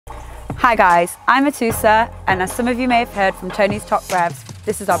Hi guys, I'm Atusa, and as some of you may have heard from Tony's Top Revs,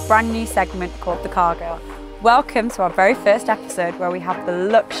 this is our brand new segment called The Car Girl. Welcome to our very first episode where we have the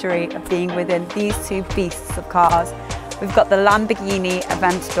luxury of being within these two beasts of cars. We've got the Lamborghini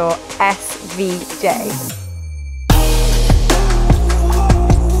Aventador SVJ.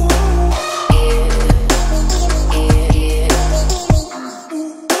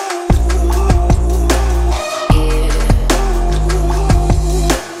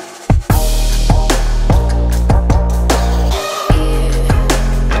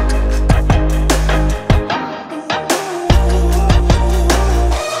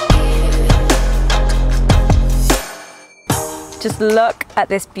 Just look at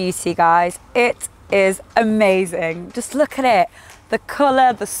this beauty, guys. It is amazing. Just look at it. The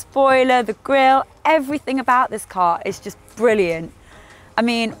color, the spoiler, the grille, everything about this car is just brilliant. I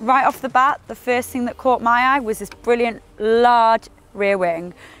mean, right off the bat, the first thing that caught my eye was this brilliant large rear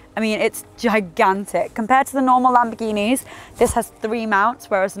wing. I mean, it's gigantic. Compared to the normal Lamborghinis, this has 3 mounts,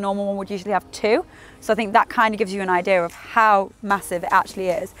 whereas the normal one would usually have 2. So I think that kind of gives you an idea of how massive it actually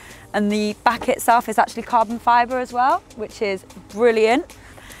is. And the back itself is actually carbon fiber as well, which is brilliant.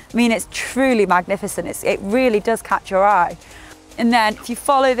 I mean, it's truly magnificent. It really does catch your eye. And then if you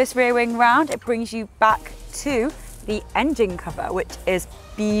follow this rear wing round, it brings you back to the engine cover, which is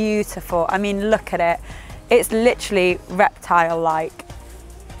beautiful. I mean, look at it. It's literally reptile-like.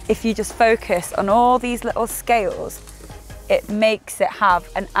 If you just focus on all these little scales, it makes it have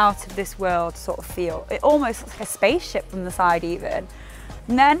an out of this world sort of feel. It almost looks like a spaceship from the side even.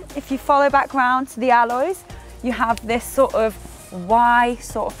 And then if you follow back round to the alloys, you have this sort of Y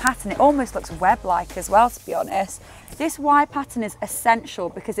sort of pattern. It almost looks web-like as well, to be honest. This Y pattern is essential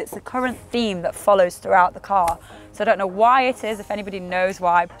because it's the current theme that follows throughout the car. So I don't know why it is. If anybody knows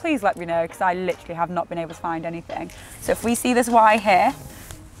why, please let me know, because I literally have not been able to find anything. So if we see this Y here,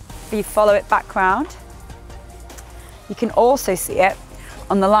 if you follow it back round, you can also see it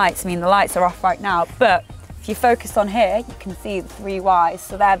on the lights. I mean, the lights are off right now, but if you focus on here, you can see the 3 Ys,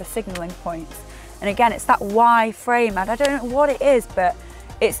 so they're the signalling points. And again, it's that Y frame, and I don't know what it is, but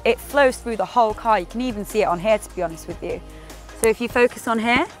it flows through the whole car. You can even see it on here, to be honest with you. So if you focus on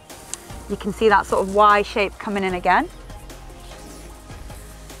here, you can see that sort of Y shape coming in again.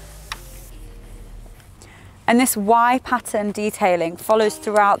 And this Y pattern detailing follows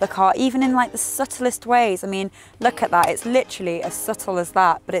throughout the car, even in like the subtlest ways. I mean, look at that. It's literally as subtle as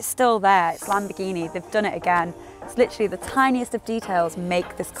that, but it's still there. It's Lamborghini. They've done it again. It's literally the tiniest of details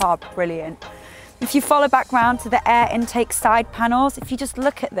make this car brilliant. If you follow back round to the air intake side panels, if you just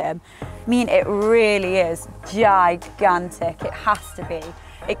look at them, I mean, it really is gigantic. It has to be.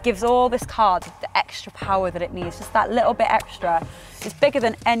 It gives all this car the extra power that it needs, just that little bit extra. It's bigger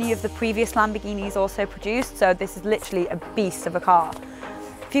than any of the previous Lamborghinis also produced, so this is literally a beast of a car.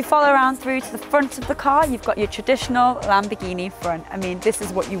 If you follow around through to the front of the car, you've got your traditional Lamborghini front. I mean, this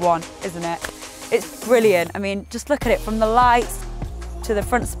is what you want, isn't it? It's brilliant. I mean, just look at it from the lights to the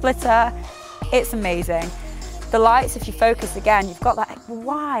front splitter. It's amazing. The lights, if you focus again, you've got that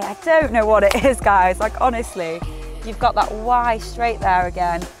Y. I don't know what it is, guys, like honestly. You've got that Y straight there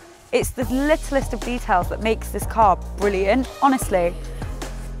again. It's the littlest of details that makes this car brilliant, honestly.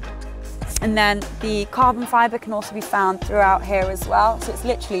 And then the carbon fiber can also be found throughout here as well. So it's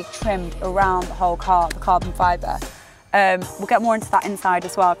literally trimmed around the whole car, the carbon fiber. We'll get more into that inside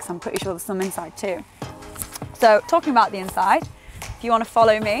as well, because I'm pretty sure there's some inside too. So talking about the inside, if you want to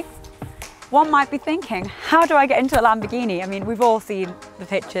follow me, one might be thinking, how do I get into a Lamborghini? I mean, we've all seen the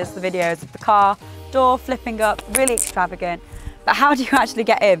pictures, the videos of the car, door flipping up, really extravagant. But how do you actually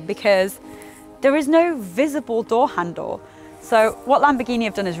get in? Because there is no visible door handle. So what Lamborghini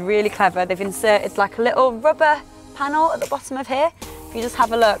have done is really clever. They've inserted like a little rubber panel at the bottom of here. If you just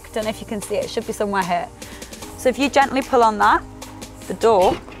have a look, don't know if you can see it, it should be somewhere here. So if you gently pull on that, the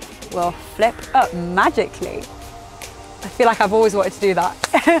door will flip up magically. I feel like I've always wanted to do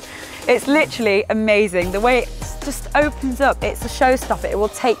that. It's literally amazing. The way it just opens up, it's a showstopper. It will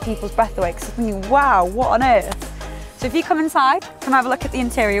take people's breath away, because you're thinking, wow, what on earth? So if you come inside, come have a look at the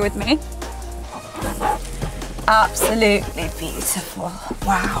interior with me. Absolutely beautiful.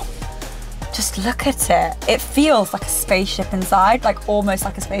 Wow. Just look at it. It feels like a spaceship inside, like almost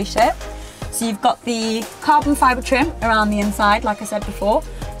like a spaceship. So you've got the carbon fiber trim around the inside, like I said before.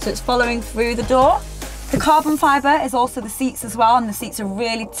 So it's following through the door. The carbon fiber is also the seats as well, and the seats are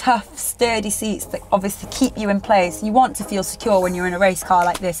really tough, sturdy seats that obviously keep you in place. You want to feel secure when you're in a race car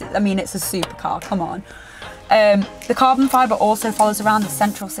like this. I mean, it's a supercar, come on. The carbon fiber also follows around the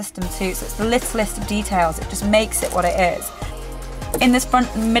central system too, so it's the littlest of details. It just makes it what it is. In this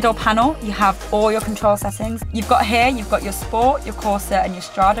front middle panel, you have all your control settings. You've got here, you've got your sport, your Corsa and your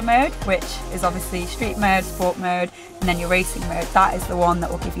Strada mode, which is obviously street mode, sport mode, and then your racing mode. That is the one that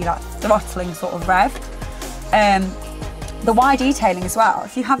will give you that throttling sort of rev. The wide detailing as well.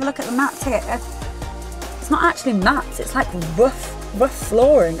 If you have a look at the mats here, it's not actually mats, it's like rough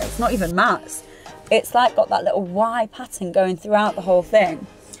flooring. It's not even mats. It's like got that little Y pattern going throughout the whole thing.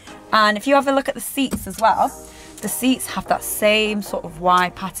 And if you have a look at the seats as well, the seats have that same sort of Y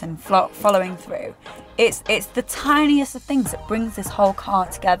pattern following through. It's the tiniest of things that brings this whole car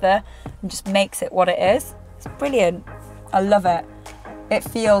together and just makes it what it is. It's brilliant. I love it. It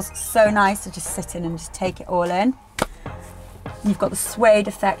feels so nice to just sit in and just take it all in. You've got the suede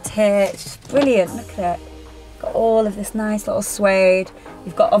effect here. It's just brilliant. Look at it. Got all of this nice little suede.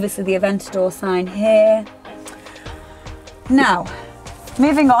 You've got obviously the Aventador sign here. Now,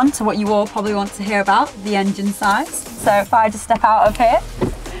 moving on to what you all probably want to hear about, the engine size. So if I just step out of here.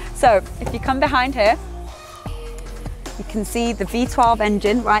 So if you come behind here, you can see the V12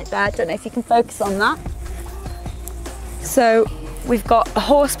 engine right there. Don't know if you can focus on that. So we've got a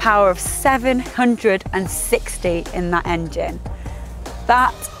horsepower of 760 in that engine.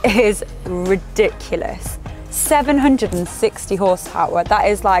 That is ridiculous. 760 horsepower. That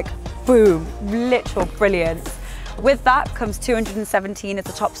is like, boom, literal brilliance. With that comes 217 as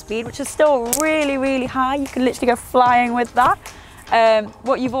the top speed, which is still really, really high. You can literally go flying with that.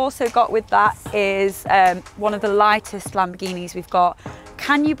 What you've also got with that is one of the lightest Lamborghinis we've got.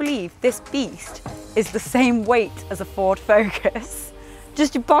 Can you believe this beast is the same weight as a Ford Focus?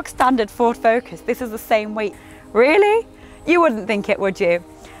 Just your box standard Ford Focus. This is the same weight. Really? You wouldn't think it, would you?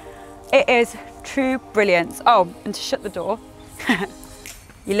 It is true brilliance. Oh, and to shut the door,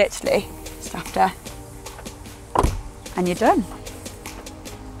 you literally just have to, and you're done.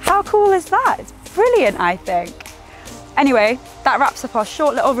 How cool is that? It's brilliant, I think. Anyway, that wraps up our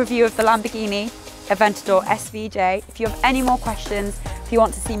short little review of the Lamborghini Aventador SVJ. If you have any more questions, if you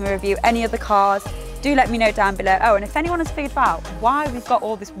want to see me review any other cars, do let me know down below. Oh, and if anyone has figured out why we've got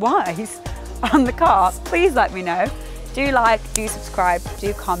all this Ys on the car, please let me know. Do like, do subscribe,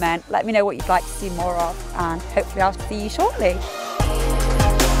 do comment, let me know what you'd like to see more of, and hopefully I'll see you shortly.